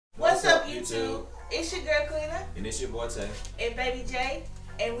YouTube. It's your girl Cleaner. And it's your boy Tay. And Baby J.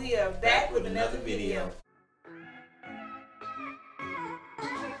 And we are back with another video.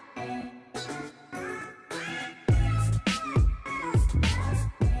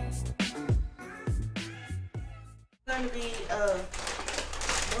 We're going to be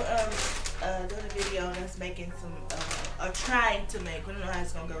doing a video that's making some, or trying to make, we don't know how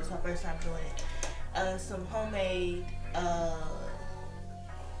it's going to go, it's our first time doing it, some homemade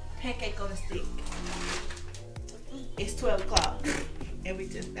pancake on a stick. It's 12 o'clock and we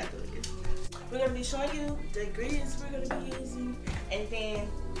just got to do this. We're going to be showing you the ingredients we're going to be using, and then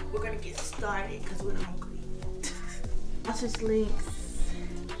we're going to get started because we're hungry. Sausage links,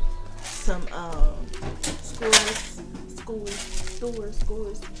 some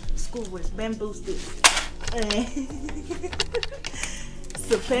skewers, bamboo sticks,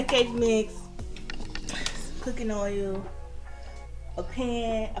 some pancake mix, cooking oil, a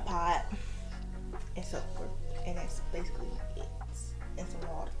pan, a pot, and so forth. And that's basically it. And some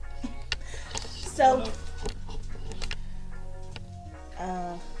water. So,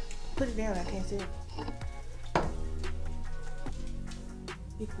 put it down. I can't see it.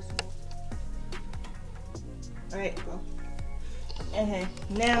 Alright, bro. Okay,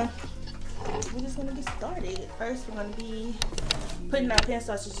 now we're just gonna get started. First, we're gonna be putting our pan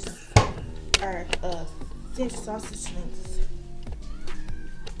sausages, our cinch sausage links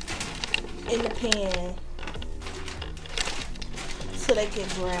in the pan so they can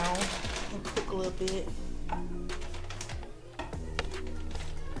brown and cook a little bit.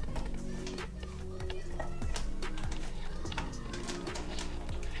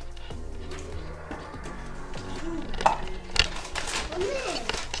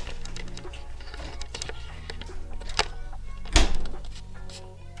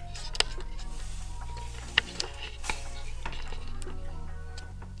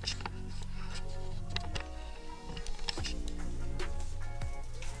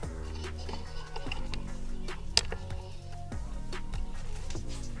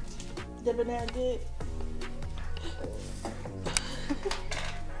 The banana good.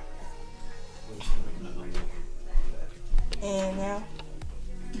 And now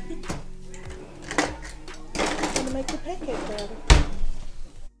I'm gonna make the pancake batter.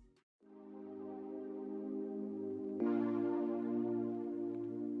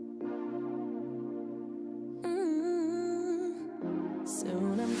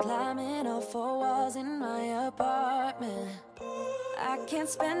 Soon I'm climbing all 4 walls in my apartment. I can't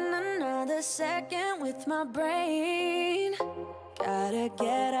spend another second with my brain. Gotta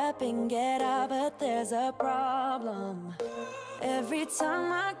get up and get out, but there's a problem. Every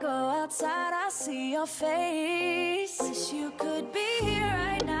time I go outside, I see your face. Wish you could be here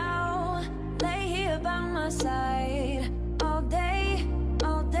right now, lay here by my side, all day,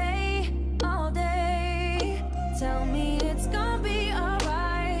 all day, all day. Tell me it's gonna be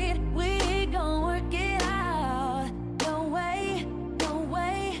alright, we gon' work it out. No way, no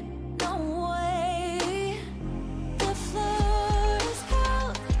way, no way. The floor is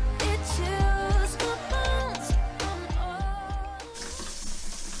cold, it chills my bones.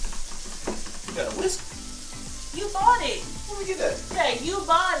 You got a whisk? You bought it. Where we get that? Hey, you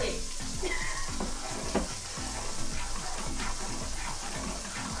bought it.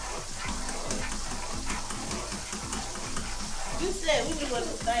 You said we need one of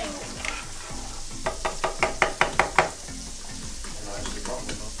the things.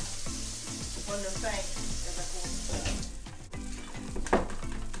 One of the things.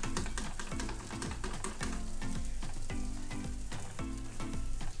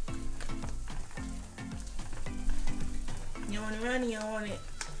 You don't want it runny, you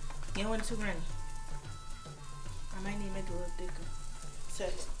don't want it too runny. I might need to make it a little thicker. So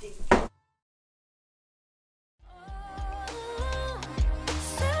it's thick.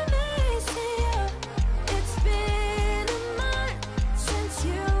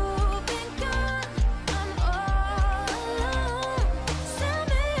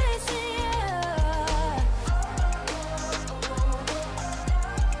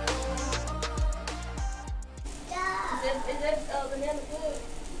 Is that banana good?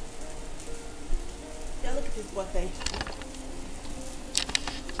 Yeah, look at this boy face.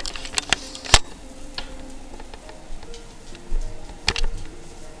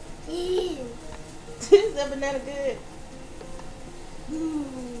 Is that banana good? Boo.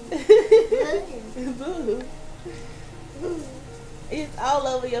 Boo. It's all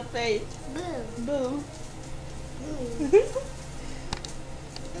over your face. Boo. Boo.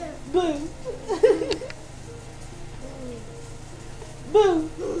 Boo. Boo.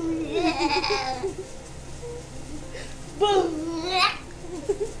 Boo.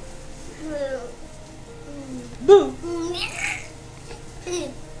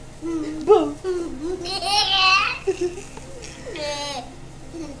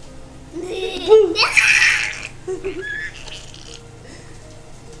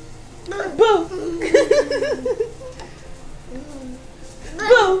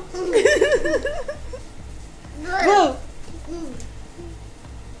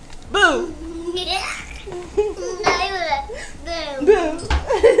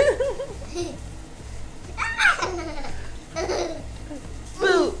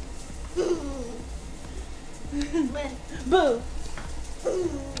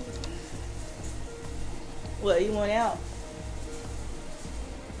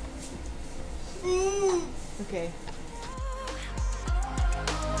 Okay.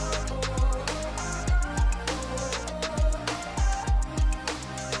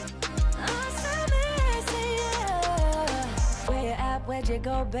 Where you at? Where'd you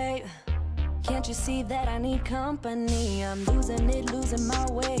go, babe? Can't you see that I need company? I'm losing it, losing my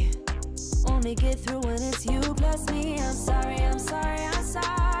way. Only get through when it's you plus me. I'm sorry, I'm sorry, I'm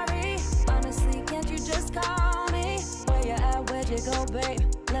sorry. Honestly, can't you just call me? Where you at? Where'd you go, babe?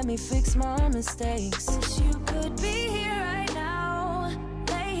 Let me fix my mistakes. Wish you could be here right now.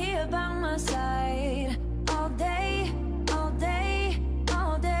 Lay here by my side. All day, all day,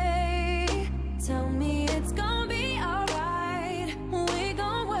 all day. Tell me it's gonna be alright. We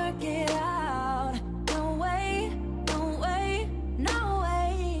gon' work it out. No way, no way, no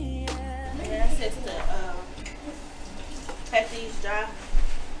way. Yeah, it says to pat these dry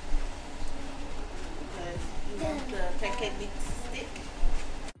because you want the pancake mix to stick.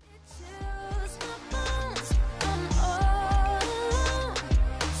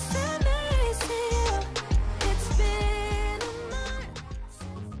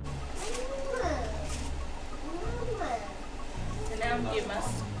 And now I'm gonna get my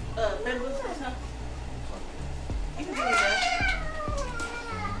members or something. You can do that.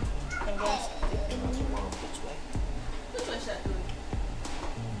 I'm going to stick them which way? Which way should I do it?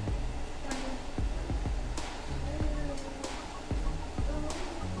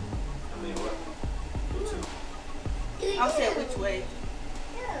 I mean, what? Go to. I'll say which way.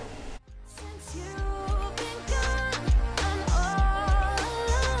 Since you've been gone, I'm all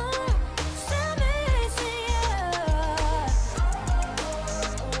alone. Still missing you.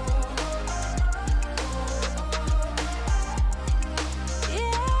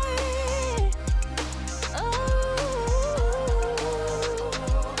 Yeah.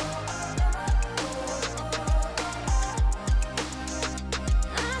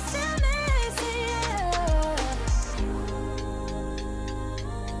 I'm still missing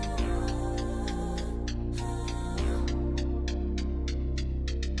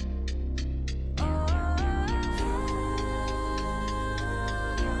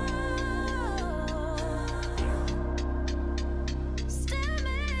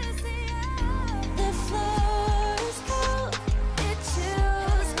The floor is cold, it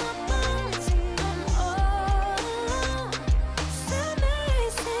chills my bones. I'm all alone, still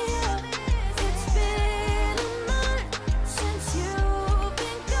missing you. It's been a month since you've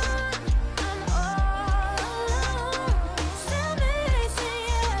been gone. I'm all alone, still missing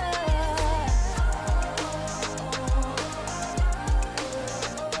you.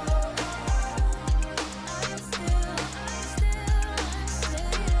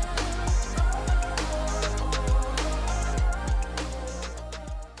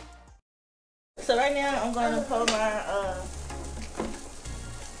 So right now I'm going to pour my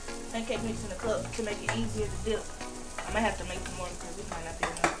pancake mix in the cup to make it easier to dip. I might have to make some more because this might not be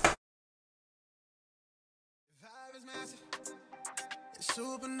enough. Vibe is massive, it's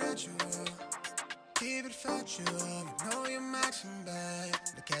supernatural. Keep it factual, you know you're maxing back.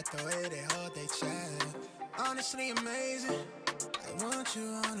 Look at the way they hold they chat. Honestly amazing, I want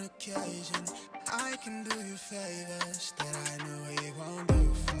you on occasion. I can do you favors that I know you won't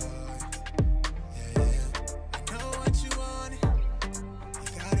do for. Yeah, yeah, I know what you wanted. You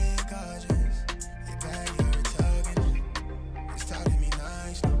got it gorgeous. You're back, you're tugging. It's talking me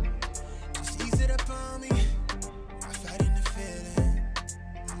nicely. Just ease it up on me. I'm fighting the feeling.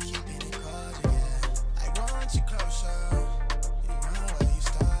 I'm keeping it cordial, yeah. I want you closer. You know where you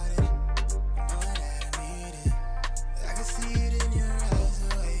started. You know that I need it. I can see it in your eyes, the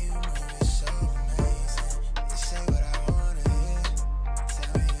way you move is so amazing. You say what I wanna hear.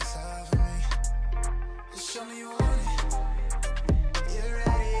 Tell me it's all for me. Just show me you want it. You're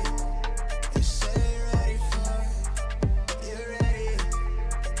ready. You say you're ready for it. You're ready.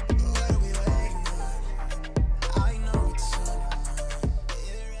 What are we waiting on? I know it's on your mind.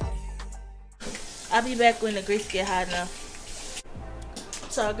 You're ready. I'll be back when the grease get hot enough.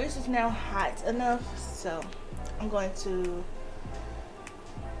 So our grease is now hot enough, so I'm going to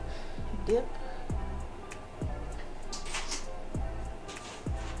dip.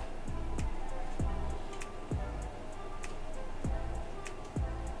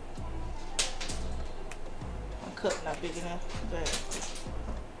 My cup not big enough, but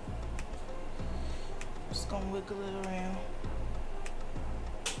just gonna wiggle it around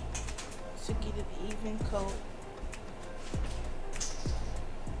to get it even coat.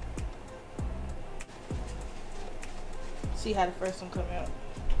 See how the first one come out.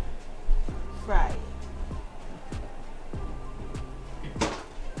 Fry it.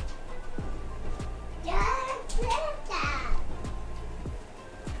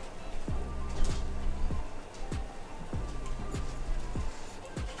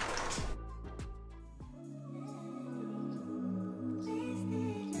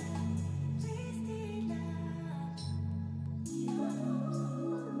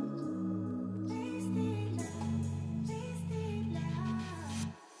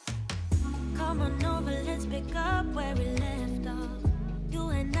 come on over, let's pick up where we left off. You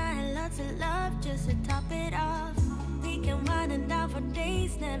and I had lots of love just to top it off. We can wind it down for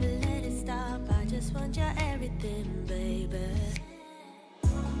days, never let it stop. I just want your everything, baby.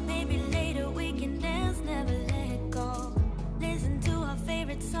 Maybe later we can dance, never let go. Listen to our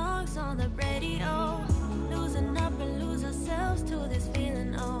favorite songs on the radio. Losing up and lose ourselves to this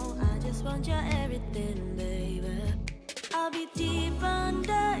feeling, oh. I just want your everything, baby. I'll be deep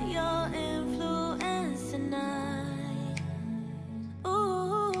under your influence tonight.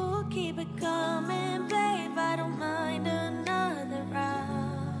 Ooh, keep it coming, babe. I don't mind another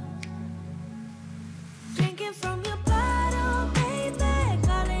round. Drinking from your bottle, baby.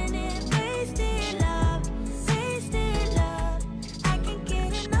 Calling it wasted love, wasted love. I can't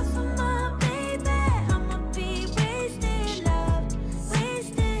get enough of my baby. I'ma be wasted love,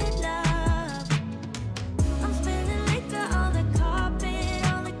 wasted love. I'm spilling liquor on the carpet,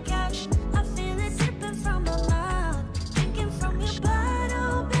 on the couch. I feel it dripping from my mouth. Drinking from your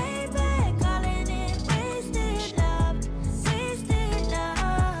bottle, baby. Calling it wasted love, wasted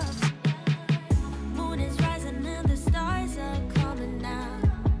love. Moon is rising and the stars are coming out,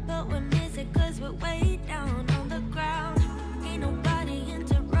 but we miss it 'cause we're way down on the ground. Ain't nobody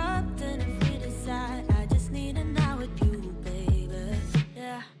interrupting if we decide. I just need a night with you, baby.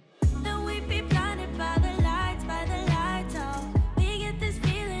 Yeah. Then we'd be blinded by the lights, oh. We get this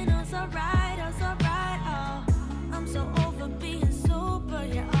feeling, oh so right, oh. I'm so over being sober,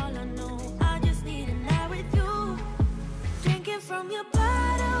 yeah, all I know. I just need a night with you. Drinking from your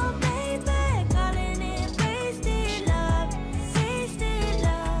bottle, baby. Calling it wasted love, wasted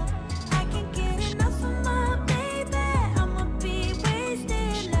love. I can't get enough of my baby. I'ma be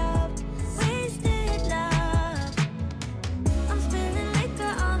wasted love, wasted love. I'm spilling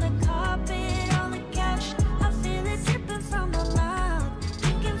liquor on the carpet, on the couch. I feel it dripping from my mouth.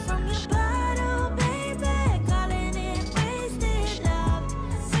 Drinking from your bottle, baby. Calling it wasted love,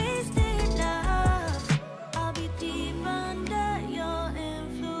 wasted love. I'll be deep under your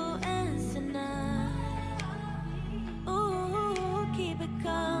influence tonight. Ooh, keep it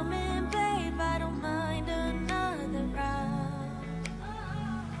coming, babe. I don't mind another round.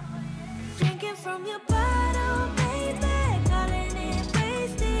 Drinking from your bottle, baby. Calling it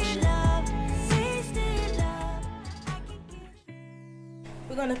wasted love, wasted love. I can get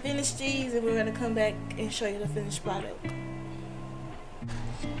We're gonna finish these and we're gonna come back and show you the finished product.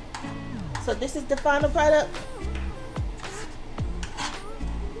 So this is the final product.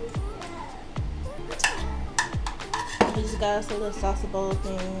 We just got us a little salsa bowl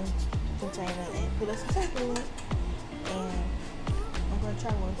thing, container, and put us some in it. And I'm gonna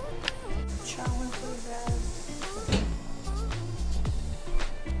try one. Try one for you guys.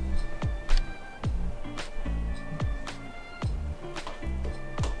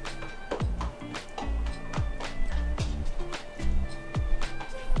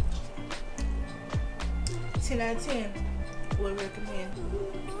 10 out of 10 would recommend.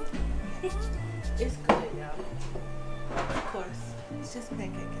 It's good, y'all. Of course, it's just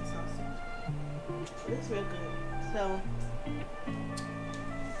pancake and salsa. But it's real good. So,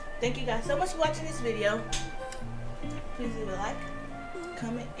 thank you guys so much for watching this video. Please leave a like,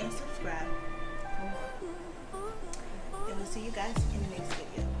 comment, and subscribe for more. And we'll see you guys in the next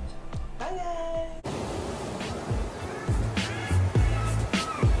video. Bye guys.